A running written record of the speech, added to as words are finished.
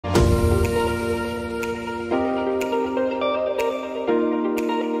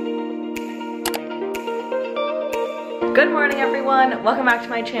Good morning everyone, welcome back to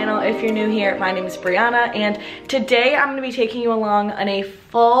my channel. If you're new here, my name is Brianna and today I'm going to be taking you along on a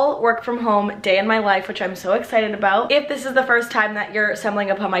full work from home day in my life, which I'm so excited about. If this is the first time that you're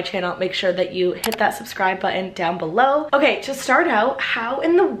stumbling upon my channel, make sure that you hit that subscribe button down below. Okay, to start out, how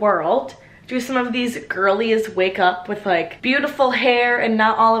in the world do some of these girlies wake up with like beautiful hair and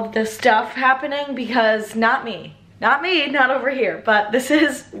not all of this stuff happening? Because not me. Not me, not over here, but this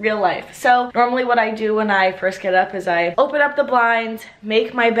is real life. So normally what I do when I first get up is I open up the blinds,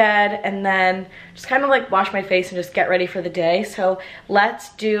 make my bed, and then just kind of like wash my face and just get ready for the day. So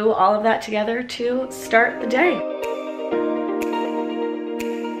let's do all of that together to start the day.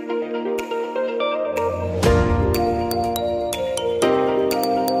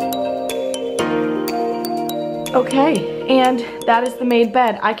 Okay, and that is the made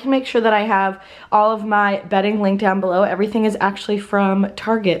bed. I can make sure that I have all of my bedding linked down below. Everything is actually from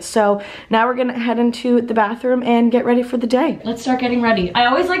Target. So now we're gonna head into the bathroom and get ready for the day. Let's start getting ready. I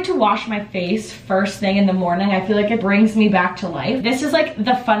always like to wash my face first thing in the morning. I feel like it brings me back to life. This is like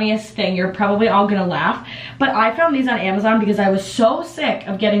the funniest thing. You're probably all gonna laugh, but I found these on Amazon because I was so sick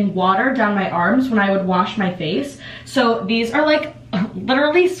of getting water down my arms when I would wash my face. So these are like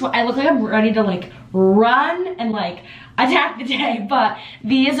literally, I look like I'm ready to like run and like attack the day, but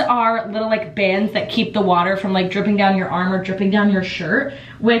these are little like bands that keep the water from like dripping down your arm or dripping down your shirt,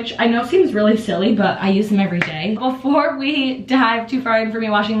 which I know seems really silly, but I use them every day. Before we dive too far in for me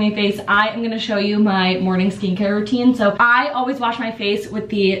washing my face, I am gonna show you my morning skincare routine. So I always wash my face with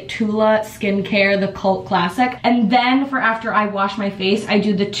the Tula Skincare, the Cult Classic, and then for after I wash my face, I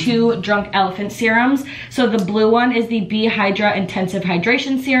do the 2 Drunk Elephant serums. So the blue one is the B Hydra Intensive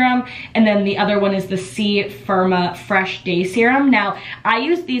Hydration Serum, and then the other one is the C Firma Fresh Day Serum. Now, I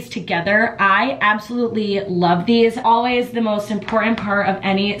use these together. I absolutely love these. Always the most important part of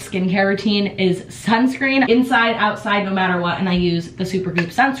any skincare routine is sunscreen, inside, outside, no matter what, and I use the Supergoop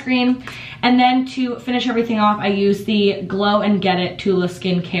sunscreen. And then to finish everything off, I use the Glow and Get It Tula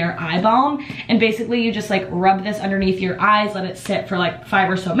Skincare Eye Balm. And basically you just like rub this underneath your eyes, let it sit for like 5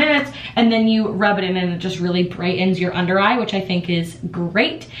 or so minutes, and then you rub it in and it just really brightens your under eye, which I think is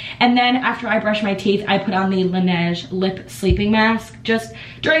great. And then after I brush my teeth, I put on the Laneige Lip Sleeping Mask just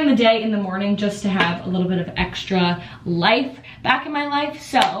during the day in the morning, just to have a little bit of extra life back in my life.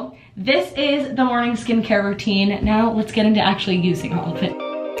 So this is the morning skincare routine. Now let's get into actually using all of it.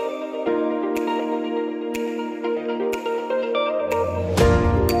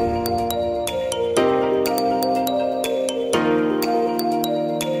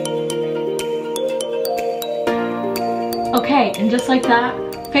 Okay, and just like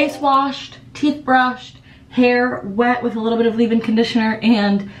that, face washed, teeth brushed, hair wet with a little bit of leave-in conditioner,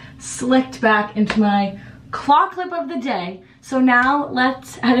 and slicked back into my claw clip of the day. So now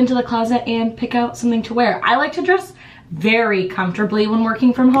let's head into the closet and pick out something to wear. I like to dress very comfortably when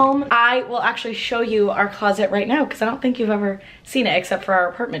working from home. I will actually show you our closet right now because I don't think you've ever seen it except for our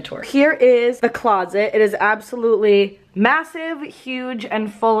apartment tour. Here is the closet. It is absolutely massive, huge,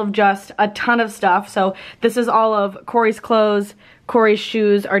 and full of just a ton of stuff. So this is all of Corey's clothes. Corey's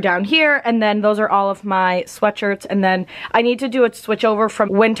shoes are down here, and then those are all of my sweatshirts, and then I need to do a switch over from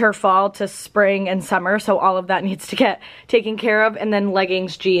winter, fall to spring and summer, so all of that needs to get taken care of, and then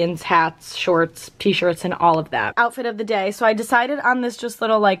leggings, jeans, hats, shorts, t-shirts, and all of that. Outfit of the day. So I decided on this just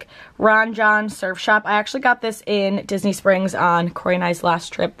little like Ron John surf shop. I actually got this in Disney Springs on Corey and I's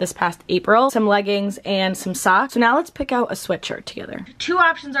last trip this past April. Some leggings and some socks. So now let's pick out a sweatshirt together. 2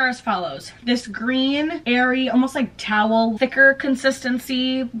 options are as follows. This green, airy, almost like towel, thicker consistency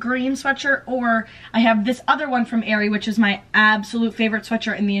green sweatshirt, or I have this other one from Aerie, which is my absolute favorite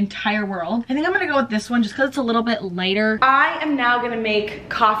sweatshirt in the entire world. I think I'm gonna go with this one just because it's a little bit lighter. I am now gonna make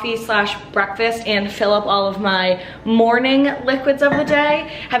coffee slash breakfast and fill up all of my morning liquids of the day.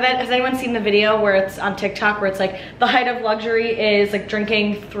 Has anyone seen the video where it's on TikTok where it's like the height of luxury is like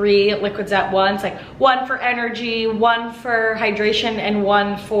drinking 3 liquids at once, like 1 for energy, 1 for hydration, and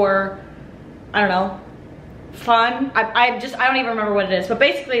 1 for, I don't know, fun. I don't even remember what it is, but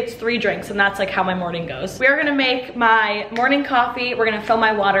basically it's 3 drinks, and that's like how my morning goes. We are gonna make my morning coffee, we're gonna fill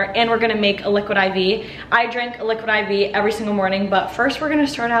my water, and we're gonna make a liquid IV. I drink a liquid IV every single morning, but first we're gonna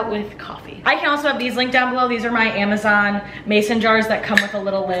start out with coffee. I can also have these linked down below. These are my Amazon mason jars that come with a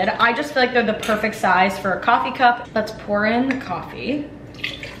little lid. I just feel like they're the perfect size for a coffee cup. Let's pour in the coffee.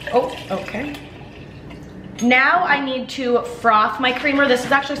 Oh, okay. Now I need to froth my creamer. This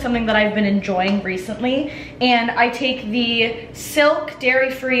is actually something that I've been enjoying recently. And I take the Silk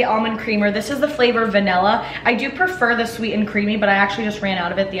Dairy-Free Almond Creamer. This is the flavor vanilla. I do prefer the sweet and creamy, but I actually just ran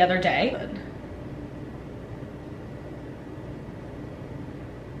out of it the other day.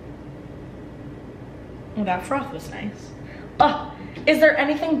 Oh, that froth was nice. Oh, is there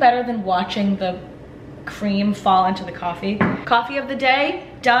anything better than watching the cream fall into the coffee? Coffee of the day,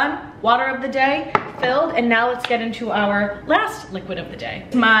 done. Water of the day, filled. And now let's get into our last liquid of the day.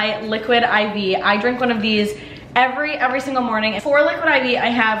 My liquid IV. I drink one of these every single morning. For liquid IV, I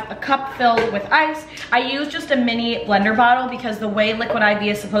have a cup filled with ice. I use just a mini blender bottle because the way liquid IV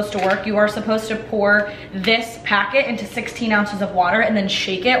is supposed to work, you are supposed to pour this packet into 16 ounces of water and then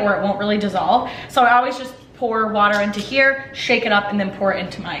shake it or it won't really dissolve. So I always just pour water into here, shake it up, and then pour it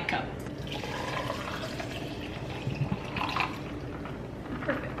into my cup.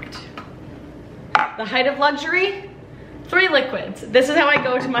 Perfect. The height of luxury, 3 liquids. This is how I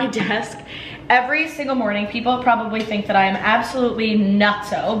go to my desk every single morning. People probably think that I am absolutely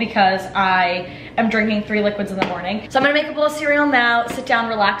nutso because I am drinking 3 liquids in the morning. So I'm gonna make a bowl of cereal now, sit down,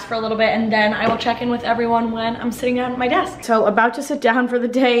 relax for a little bit, and then I will check in with everyone when I'm sitting down at my desk. So about to sit down for the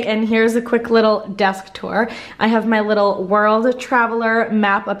day, and here's a quick little desk tour. I have my little world traveler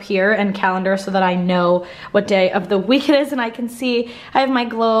map up here and calendar so that I know what day of the week it is, and I can see I have my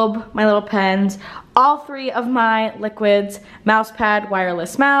globe, my little pens, all 3 of my liquids, mouse pad,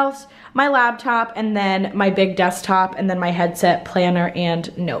 wireless mouse, my laptop, and then my big desktop, and then my headset, planner,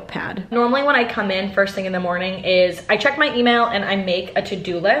 and notepad. Normally when I come in first thing in the morning is I check my email and I make a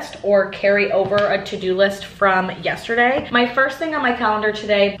to-do list or carry over a to-do list from yesterday. My first thing on my calendar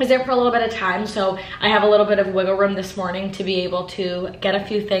today is there for a little bit of time, so I have a little bit of wiggle room this morning to be able to get a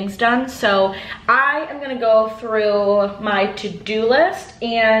few things done. So I am gonna go through my to-do list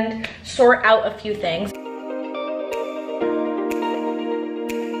and sort out a few things.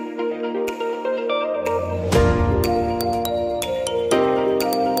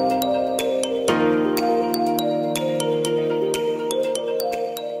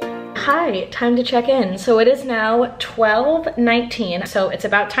 Hi, time to check in. So it is now 12:19, so it's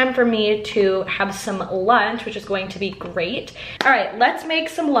about time for me to have some lunch, which is going to be great. All right, let's make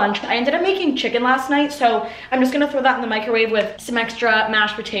some lunch. I ended up making chicken last night, so I'm just gonna throw that in the microwave with some extra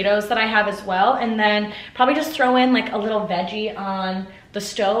mashed potatoes that I have as well, and then probably just throw in like a little veggie on the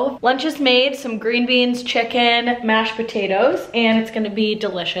stove. Lunch is made, some green beans, chicken, mashed potatoes, and it's gonna be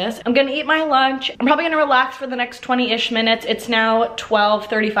delicious. I'm gonna eat my lunch. I'm probably gonna relax for the next 20-ish minutes. It's now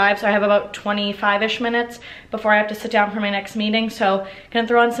 12:35, so I have about 25-ish minutes before I have to sit down for my next meeting. So I'm gonna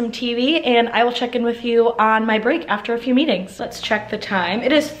throw on some TV and I will check in with you on my break after a few meetings. Let's check the time.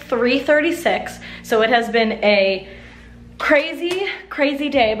 It is 3:36, so it has been a crazy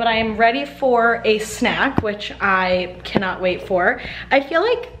day, but I am ready for a snack, which I cannot wait for. I feel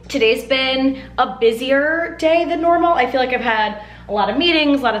like today's been a busier day than normal. I feel like I've had a lot of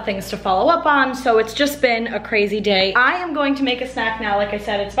meetings, a lot of things to follow up on, so it's just been a crazy day. I am going to make a snack now. Like I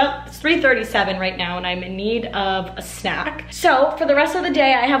said, it's 3:37 right now and I'm in need of a snack. So for the rest of the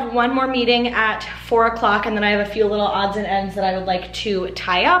day, I have one more meeting at 4 o'clock, and then I have a few little odds and ends that I would like to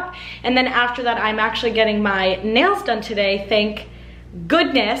tie up. And then after that, I'm actually getting my nails done today, thank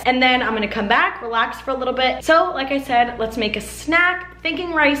goodness. And then I'm gonna come back, relax for a little bit. So like I said, let's make a snack.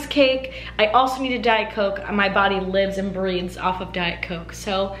 Thinking rice cake. I also need a Diet Coke. My body lives and breathes off of Diet Coke.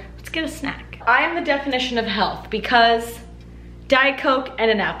 So let's get a snack. I am the definition of health because Diet Coke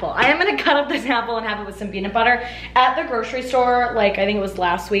and an apple. I am gonna cut up this apple and have it with some peanut butter. At the grocery store, like I think it was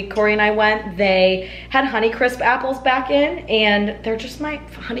last week, Corey and I went, they had Honeycrisp apples back in, and they're just my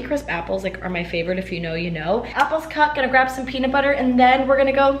Honeycrisp apples, like are my favorite. If you know, you know. Apples cut, gonna grab some peanut butter, and then we're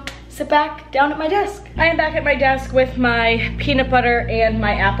gonna go sit back down at my desk. I am back at my desk with my peanut butter and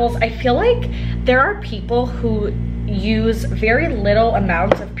my apples. I feel like there are people who use very little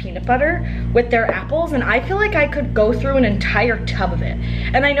amounts of peanut butter with their apples, and I feel like I could go through an entire tub of it.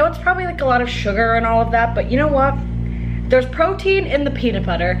 And I know it's probably like a lot of sugar and all of that, but you know what? There's protein in the peanut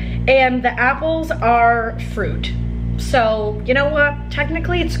butter, and the apples are fruit. So you know what?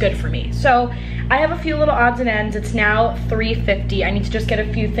 Technically it's good for me. So I have a few little odds and ends. It's now 3:50. I need to just get a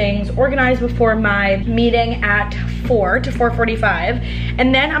few things organized before my meeting at 4 to 4:45.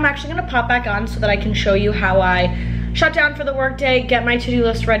 And then I'm actually gonna pop back on so that I can show you how I shut down for the workday, get my to-do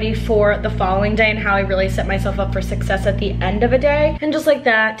list ready for the following day, and how I really set myself up for success at the end of a day. And just like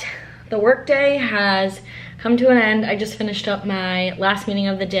that, the workday has come to an end. I just finished up my last meeting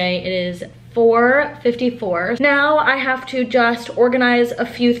of the day. It is 4:54. Now I have to just organize a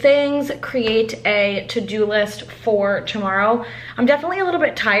few things, create a to-do list for tomorrow. I'm definitely a little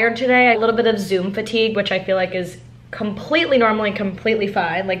bit tired today, a little bit of Zoom fatigue, which I feel like is completely normal and completely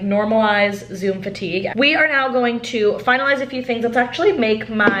fine, like normalized Zoom fatigue. We are now going to finalize a few things. Let's actually make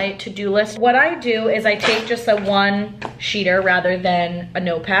my to-do list. What I do is I take just a one-sheeter rather than a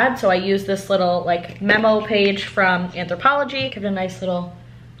notepad. So I use this little like memo page from Anthropology. Give it a nice little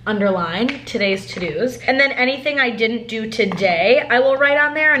underline today's to-dos. And then anything I didn't do today, I will write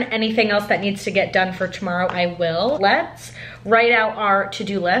on there, and anything else that needs to get done for tomorrow, I will. Let's write out our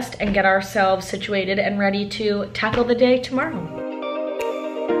to-do list and get ourselves situated and ready to tackle the day tomorrow.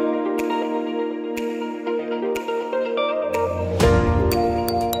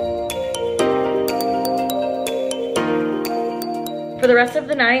 For the rest of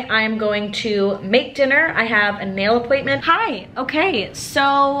the night, I am going to make dinner. I have a nail appointment. Hi, okay,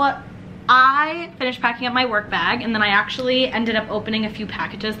 so I finished packing up my work bag, and then I actually ended up opening a few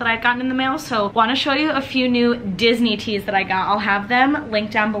packages that I'd gotten in the mail. So wanna show you a few new Disney teas that I got. I'll have them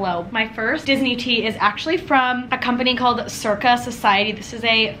linked down below. My first Disney tea is actually from a company called Circa Society. This is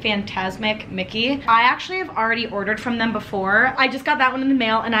a Phantasmic Mickey. I actually have already ordered from them before. I just got that one in the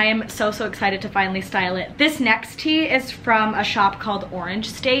mail, and I am so excited to finally style it. This next tea is from a shop called Orange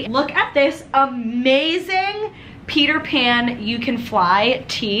State. Look at this amazing Peter Pan You Can Fly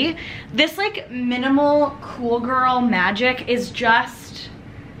tea. This like minimal cool girl magic is just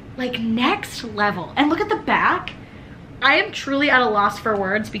like next level. And look at the back. I am truly at a loss for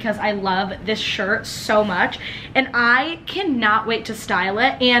words because I love this shirt so much, and I cannot wait to style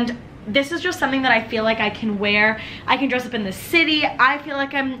it. And this is just something that I feel like I can wear. I can dress up in the city. I feel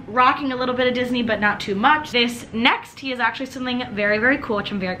like I'm rocking a little bit of Disney, but not too much. This next tea is actually something very cool,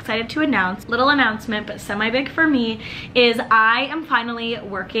 which I'm very excited to announce. Little announcement, but semi-big for me, is I am finally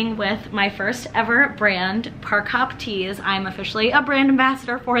working with my first ever brand, Park Hop Teas. I'm officially a brand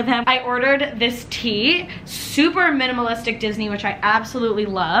ambassador for them. I ordered this tea, super minimalistic Disney, which I absolutely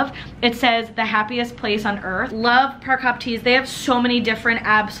love. It says the happiest place on earth. Love Park Hop Teas. They have so many different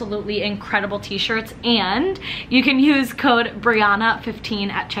absolutely incredible t-shirts, and you can use code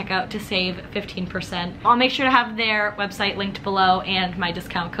Brianna15 at checkout to save 15%. I'll make sure to have their website linked below and my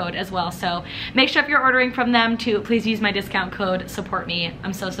discount code as well. So make sure if you're ordering from them to please use my discount code, support me.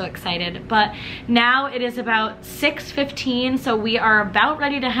 I'm so excited. But now it is about 6:15, so we are about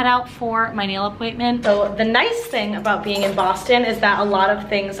ready to head out for my nail appointment. So the nice thing about being in Boston is that a lot of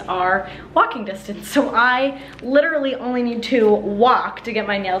things are walking distance. So I literally only need to walk to get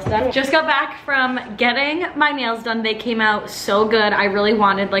my nails done. Just got back from getting my nails done. They came out so good. I really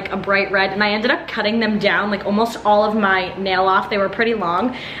wanted like a bright red, and I ended up cutting them down, like almost all of my nail off. They were pretty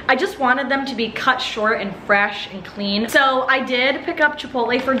long. I just wanted them to be cut short and fresh and clean. So I did pick up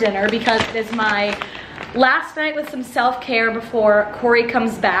Chipotle for dinner because it is my last night with some self-care before Corey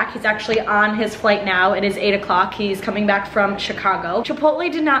comes back. He's actually on his flight now. It is 8 o'clock. He's coming back from Chicago. Chipotle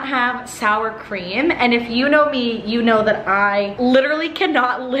did not have sour cream, and if you know me, you know that I literally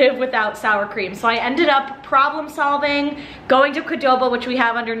cannot live without sour cream. So I ended up problem solving, going to Qdoba, which we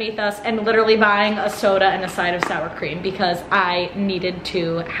have underneath us, and literally buying a soda and a side of sour cream because I needed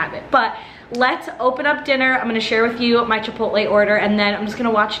to have it. But let's open up dinner. I'm gonna share with you my Chipotle order, and then I'm just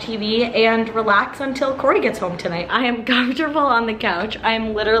gonna watch TV and relax until Corey gets home tonight. I am comfortable on the couch. I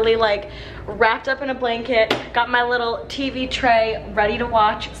am literally like wrapped up in a blanket, got my little TV tray, ready to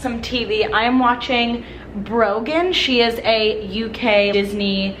watch some TV. I am watching Brogan. She is a UK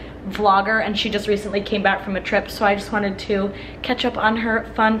Disney vlogger, and she just recently came back from a trip, so I just wanted to catch up on her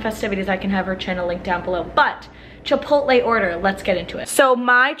fun festivities. I can have her channel linked down below. But Chipotle order, let's get into it. So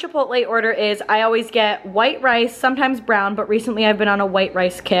my Chipotle order is, I always get white rice, sometimes brown, but recently I've been on a white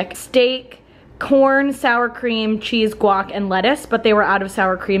rice kick. Steak, corn, sour cream, cheese, guac, and lettuce, but they were out of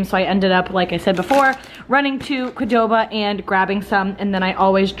sour cream, so I ended up, like I said before, running to Qdoba and grabbing some, and then I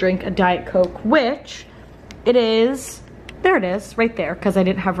always drink a Diet Coke, which it is, there it is, right there, because I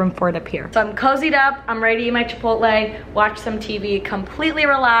didn't have room for it up here. So I'm cozied up, I'm ready to eat my Chipotle, watch some TV, completely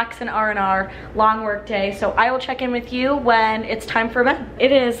relax, an R&R, long work day. So I will check in with you when it's time for bed.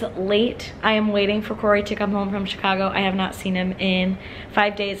 It is late. I am waiting for Corey to come home from Chicago. I have not seen him in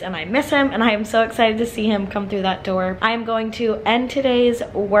 5 days, and I miss him, and I am so excited to see him come through that door. I am going to end today's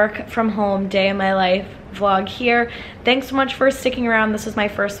work from home day in my life vlog here. Thanks so much for sticking around. This was my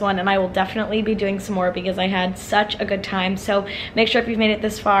first one, and I will definitely be doing some more because I had such a good time. So make sure if you've made it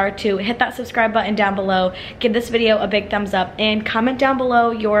this far to hit that subscribe button down below, give this video a big thumbs up, and comment down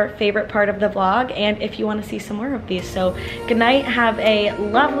below your favorite part of the vlog and if you want to see some more of these. So good night, have a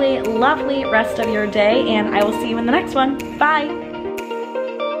lovely rest of your day, and I will see you in the next one. Bye.